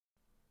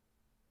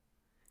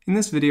In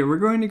this video, we're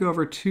going to go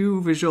over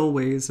two visual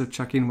ways of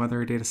checking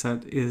whether a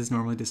dataset is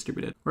normally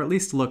distributed, or at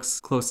least looks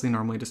closely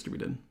normally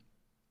distributed.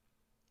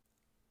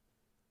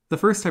 The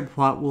first type of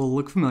plot will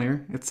look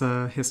familiar. It's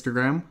a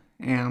histogram,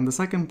 and the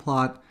second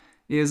plot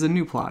is a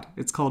new plot.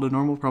 It's called a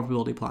normal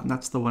probability plot, and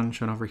that's the one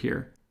shown over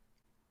here.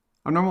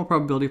 A normal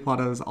probability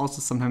plot is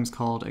also sometimes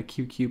called a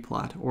QQ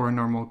plot, or a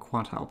normal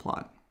quantile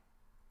plot.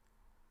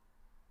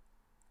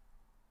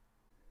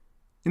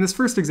 In this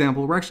first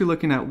example, we're actually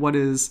looking at what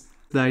is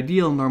the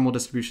ideal normal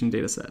distribution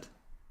dataset.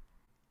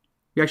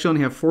 We actually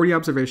only have 40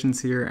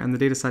 observations here, and the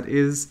dataset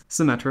is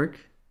symmetric.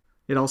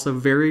 It also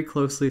very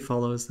closely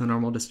follows the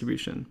normal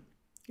distribution.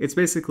 It's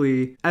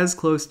basically as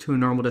close to a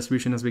normal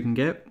distribution as we can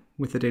get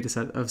with a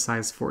dataset of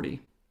size 40.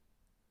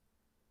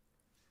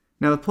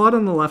 Now the plot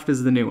on the left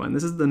is the new one.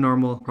 This is the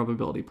normal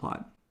probability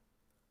plot.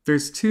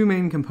 There's two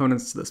main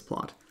components to this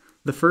plot.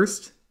 The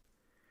first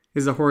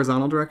is a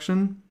horizontal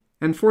direction,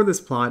 and for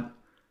this plot,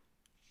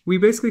 we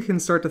basically can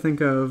start to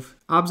think of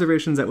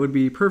observations that would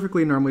be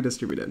perfectly normally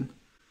distributed.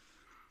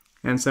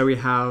 And so we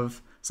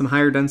have some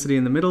higher density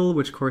in the middle,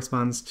 which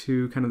corresponds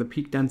to kind of the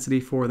peak density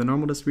for the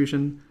normal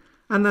distribution,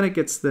 and then it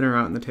gets thinner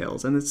out in the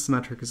tails, and it's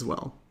symmetric as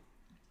well.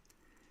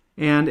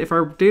 And if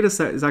our data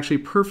set is actually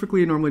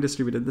perfectly normally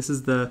distributed, this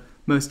is the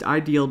most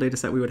ideal data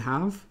set we would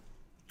have.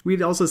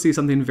 We'd also see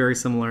something very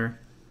similar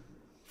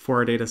for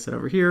our data set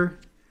over here.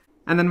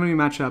 And then when we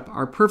match up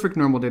our perfect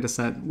normal data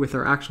set with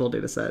our actual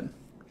data set,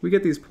 we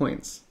get these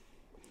points,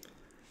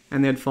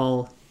 and they'd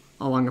fall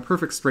along a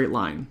perfect straight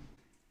line.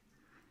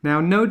 Now,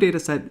 no data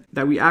set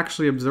that we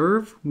actually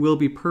observe will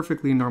be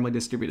perfectly normally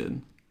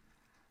distributed.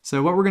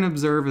 So what we're going to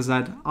observe is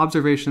that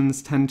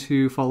observations tend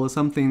to follow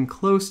something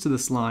close to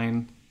this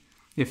line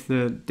if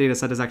the data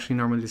set is actually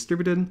normally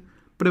distributed,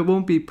 but it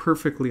won't be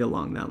perfectly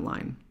along that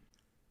line.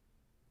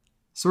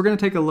 So we're going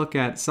to take a look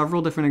at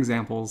several different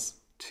examples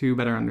to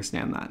better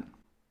understand that.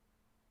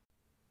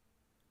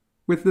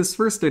 With this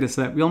first data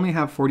set, we only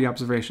have 40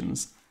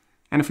 observations,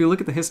 and if we look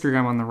at the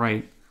histogram on the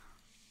right,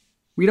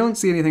 we don't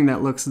see anything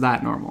that looks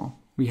that normal.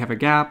 We have a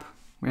gap,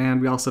 and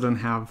we also don't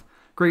have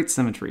great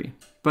symmetry,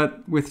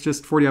 but with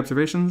just 40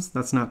 observations,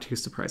 that's not too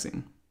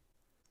surprising.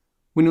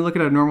 When you look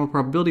at a normal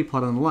probability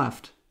plot on the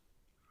left,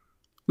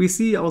 we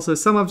see also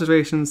some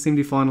observations seem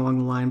to be falling along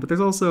the line, but there's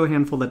also a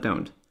handful that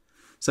don't.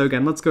 So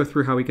again, let's go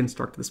through how we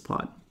construct this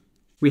plot.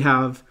 We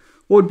have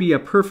what would be a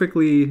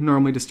perfectly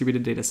normally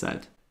distributed data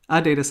set,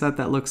 a data set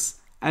that looks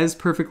as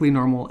perfectly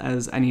normal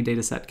as any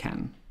data set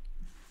can.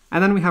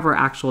 And then we have our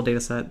actual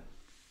data set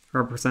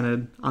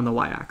represented on the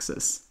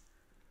y-axis.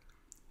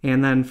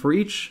 And then for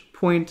each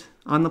point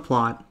on the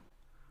plot,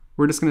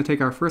 we're just going to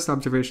take our first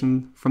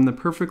observation from the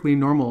perfectly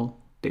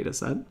normal data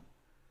set, and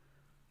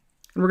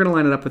we're going to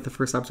line it up with the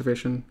first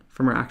observation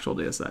from our actual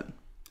data set.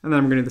 And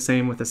then we're going to do the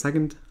same with the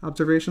second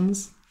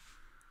observations,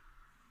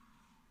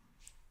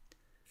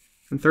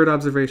 and third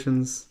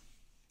observations,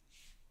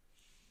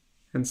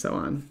 and so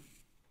on.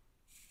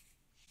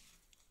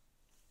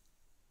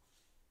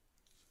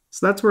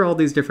 So that's where all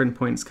these different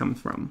points come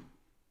from.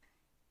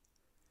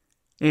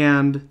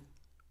 And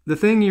the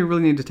thing you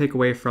really need to take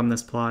away from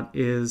this plot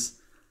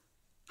is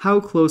how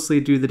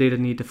closely do the data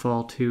need to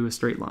fall to a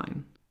straight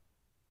line.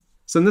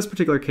 So in this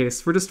particular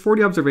case, for just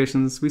 40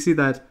 observations, we see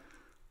that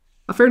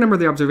a fair number of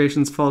the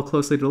observations fall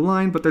closely to the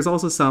line, but there's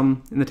also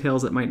some in the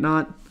tails that might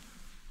not.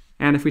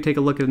 And if we take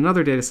a look at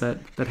another data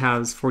set that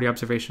has 40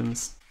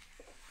 observations,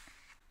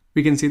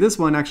 we can see this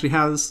one actually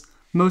has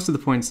most of the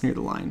points near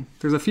the line.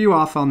 There's a few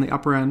off on the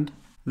upper end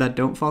that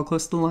don't fall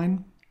close to the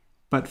line,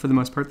 but for the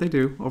most part they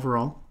do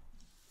overall.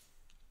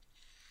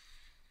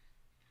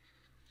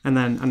 And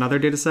then another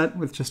data set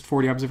with just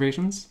 40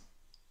 observations.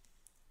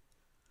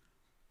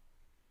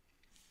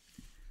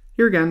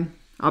 Here again,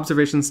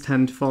 observations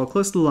tend to fall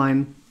close to the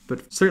line,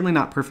 but certainly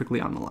not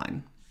perfectly on the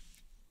line.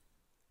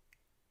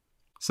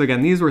 So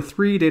again, these were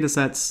 3 data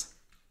sets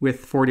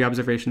with 40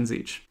 observations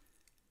each.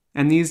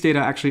 And these data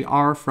actually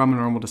are from a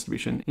normal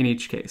distribution in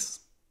each case.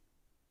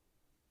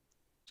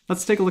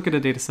 Let's take a look at a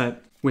data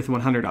set with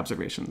 100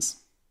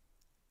 observations.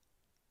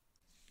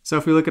 So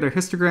if we look at our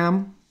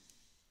histogram,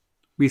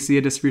 we see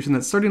a distribution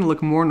that's starting to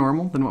look more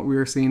normal than what we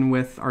were seeing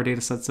with our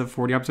data sets of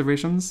 40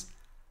 observations.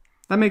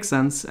 That makes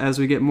sense. As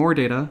we get more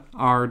data,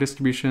 our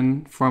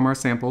distribution from our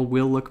sample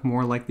will look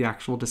more like the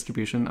actual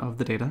distribution of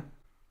the data.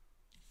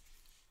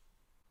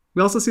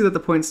 We also see that the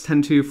points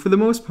tend to, for the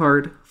most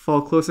part,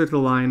 fall closer to the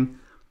line,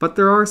 but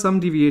there are some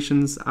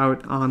deviations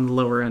out on the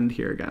lower end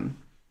here again.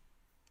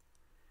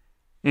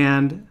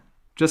 And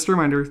just a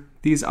reminder,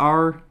 these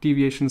are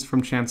deviations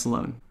from chance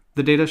alone.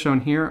 The data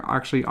shown here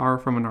actually are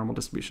from a normal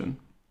distribution.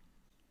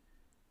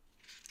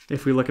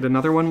 If we look at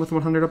another one with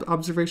 100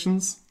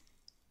 observations,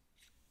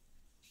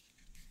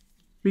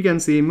 we again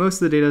see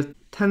most of the data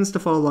tends to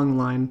fall along the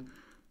line.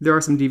 There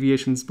are some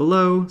deviations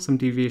below, some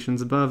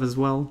deviations above as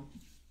well.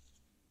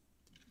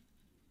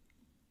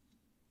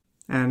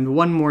 And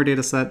one more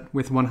data set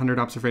with 100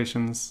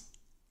 observations.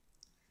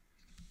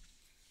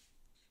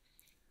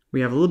 We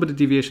have a little bit of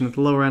deviation at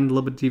the lower end, a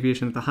little bit of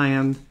deviation at the high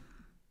end,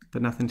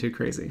 but nothing too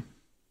crazy.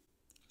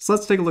 So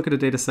let's take a look at a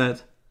data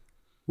set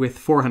with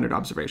 400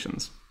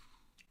 observations.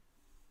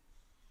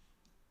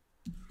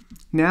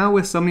 Now,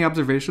 with so many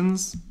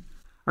observations,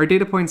 our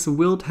data points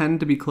will tend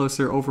to be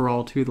closer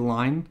overall to the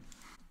line.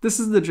 This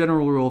is the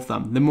general rule of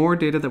thumb. The more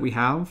data that we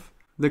have,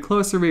 the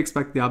closer we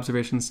expect the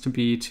observations to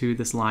be to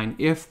this line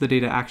if the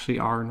data actually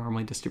are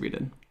normally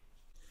distributed.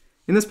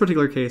 In this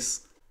particular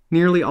case,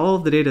 nearly all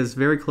of the data is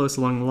very close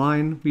along the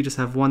line. We just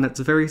have one that's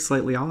very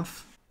slightly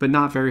off, but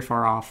not very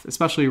far off,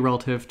 especially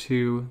relative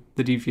to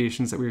the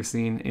deviations that we were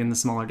seeing in the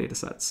smaller data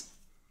sets.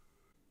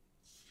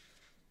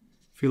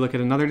 If you look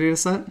at another data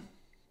set,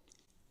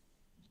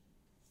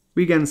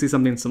 we again see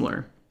something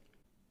similar.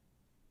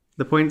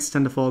 The points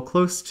tend to fall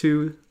close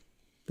to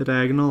the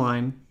diagonal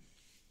line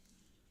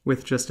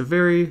with just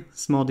very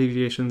small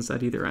deviations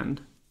at either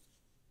end.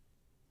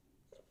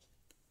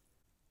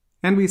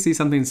 And we see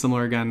something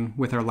similar again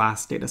with our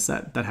last data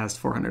set that has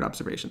 400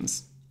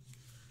 observations.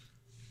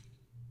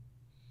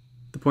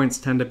 The points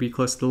tend to be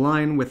close to the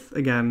line with,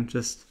 again,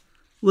 just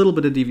a little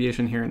bit of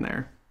deviation here and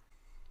there.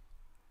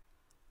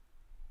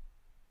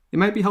 It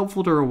might be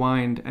helpful to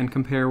rewind and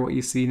compare what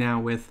you see now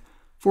with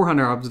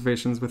 400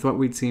 observations with what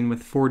we'd seen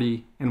with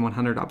 40 and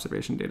 100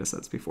 observation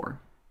datasets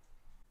before.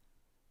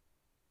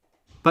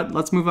 But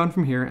let's move on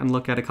from here and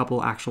look at a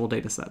couple actual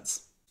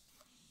datasets.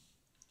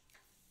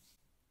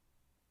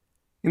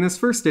 In this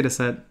first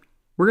dataset,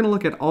 we're going to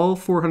look at all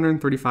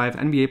 435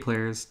 NBA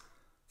players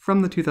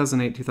from the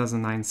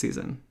 2008-2009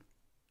 season.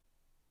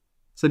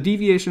 So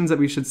deviations that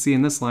we should see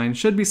in this line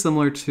should be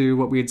similar to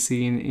what we had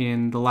seen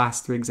in the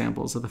last three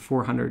examples of the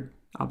 400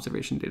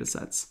 observation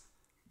datasets,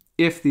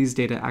 if these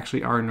data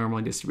actually are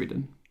normally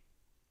distributed.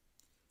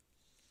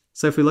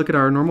 So if we look at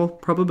our normal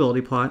probability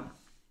plot,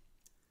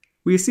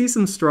 we see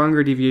some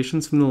stronger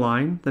deviations from the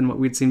line than what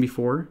we'd seen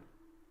before.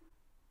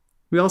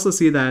 We also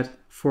see that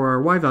for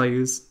our y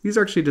values, these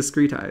are actually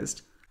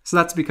discretized. So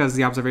that's because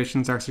the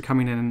observations are actually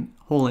coming in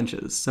whole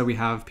inches. So we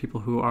have people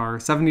who are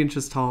 70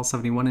 inches tall,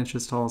 71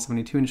 inches tall,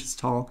 72 inches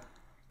tall,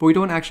 but we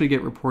don't actually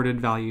get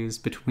reported values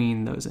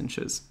between those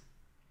inches.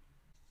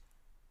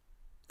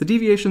 The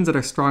deviations that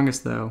are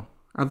strongest, though,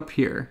 are up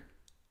here.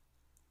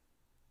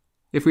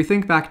 If we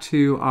think back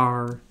to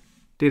our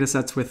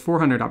datasets with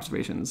 400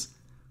 observations,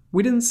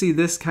 we didn't see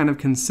this kind of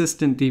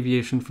consistent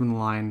deviation from the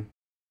line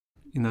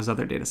in those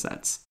other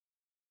datasets.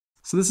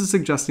 So this is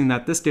suggesting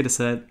that this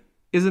dataset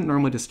isn't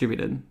normally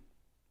distributed.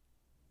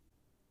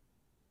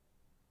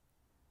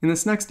 In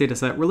this next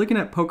dataset, we're looking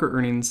at poker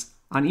earnings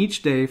on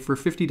each day for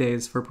 50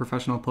 days for a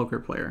professional poker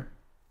player.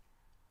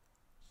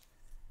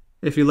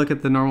 If you look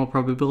at the normal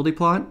probability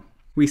plot,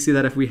 we see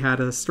that if we had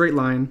a straight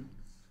line,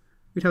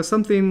 we'd have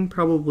something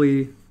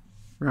probably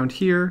around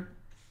here,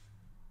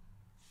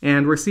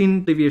 and we're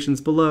seeing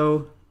deviations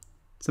below,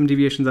 some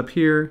deviations up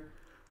here,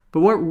 but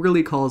what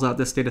really calls out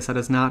this dataset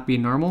as not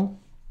being normal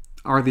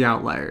are the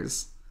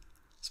outliers.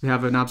 So we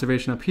have an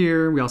observation up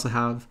here, we also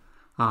have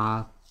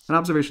an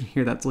observation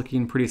here that's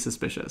looking pretty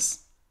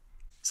suspicious.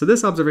 So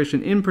this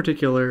observation in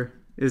particular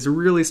is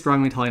really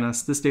strongly telling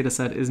us this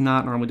dataset is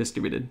not normally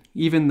distributed,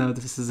 even though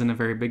this isn't a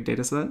very big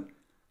dataset.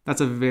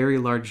 That's a very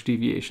large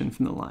deviation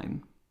from the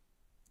line.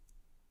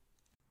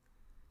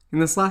 In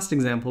this last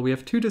example, we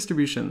have two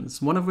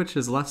distributions, one of which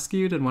is left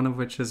skewed and one of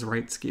which is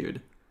right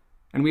skewed,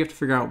 and we have to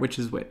figure out which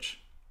is which.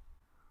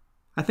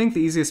 I think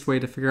the easiest way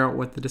to figure out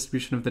what the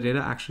distribution of the data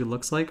actually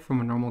looks like from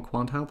a normal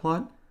quantile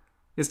plot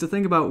is to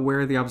think about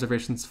where the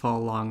observations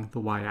fall along the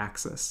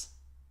y-axis.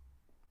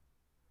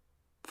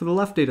 For the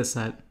left data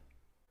set,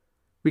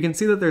 we can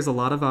see that there's a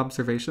lot of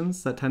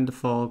observations that tend to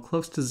fall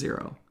close to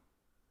 0.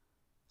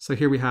 So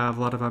here we have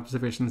a lot of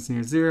observations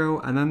near 0,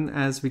 and then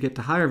as we get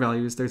to higher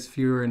values, there's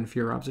fewer and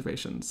fewer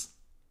observations.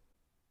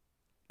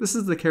 This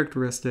is the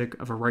characteristic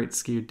of a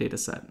right-skewed data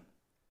set.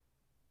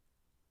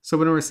 So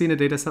when we're seeing a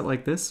data set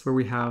like this, where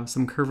we have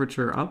some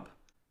curvature up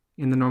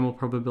in the normal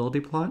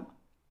probability plot,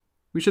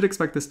 we should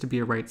expect this to be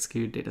a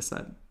right-skewed data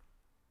set.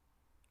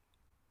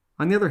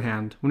 On the other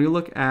hand, when we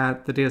look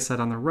at the data set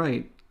on the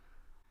right,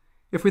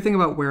 if we think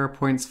about where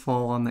points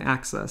fall on the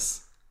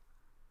axis,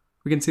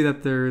 we can see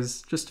that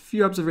there's just a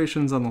few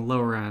observations on the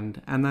lower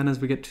end, and then as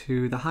we get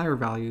to the higher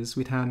values,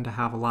 we tend to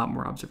have a lot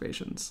more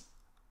observations.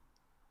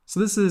 So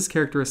this is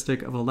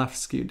characteristic of a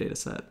left-skewed data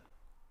set.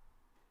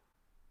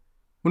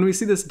 When we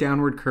see this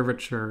downward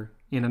curvature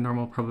in a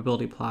normal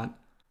probability plot,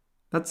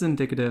 that's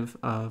indicative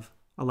of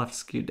a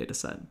left-skewed data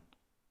set.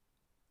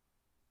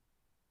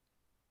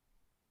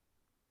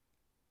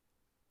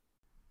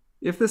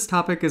 If this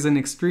topic isn't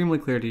extremely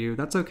clear to you,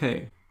 that's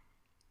okay,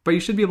 but you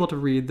should be able to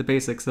read the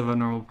basics of a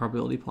normal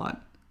probability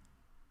plot.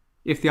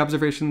 If the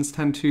observations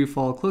tend to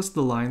fall close to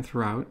the line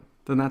throughout,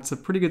 then that's a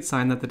pretty good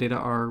sign that the data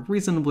are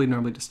reasonably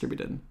normally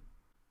distributed.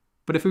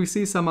 But if we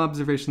see some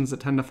observations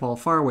that tend to fall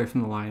far away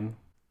from the line,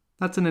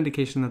 that's an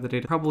indication that the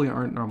data probably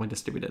aren't normally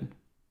distributed.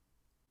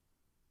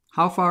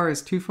 How far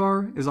is too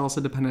far is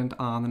also dependent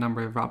on the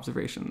number of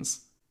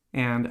observations.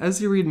 And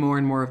as you read more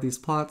and more of these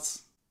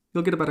plots,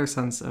 you'll get a better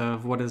sense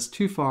of what is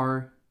too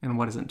far and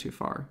what isn't too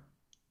far.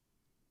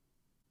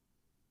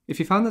 If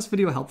you found this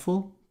video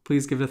helpful,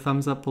 please give it a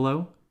thumbs up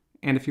below,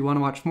 And if you want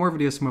to watch more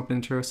videos from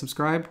OpenIntro,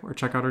 subscribe or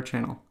check out our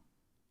channel.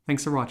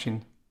 Thanks for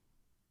watching.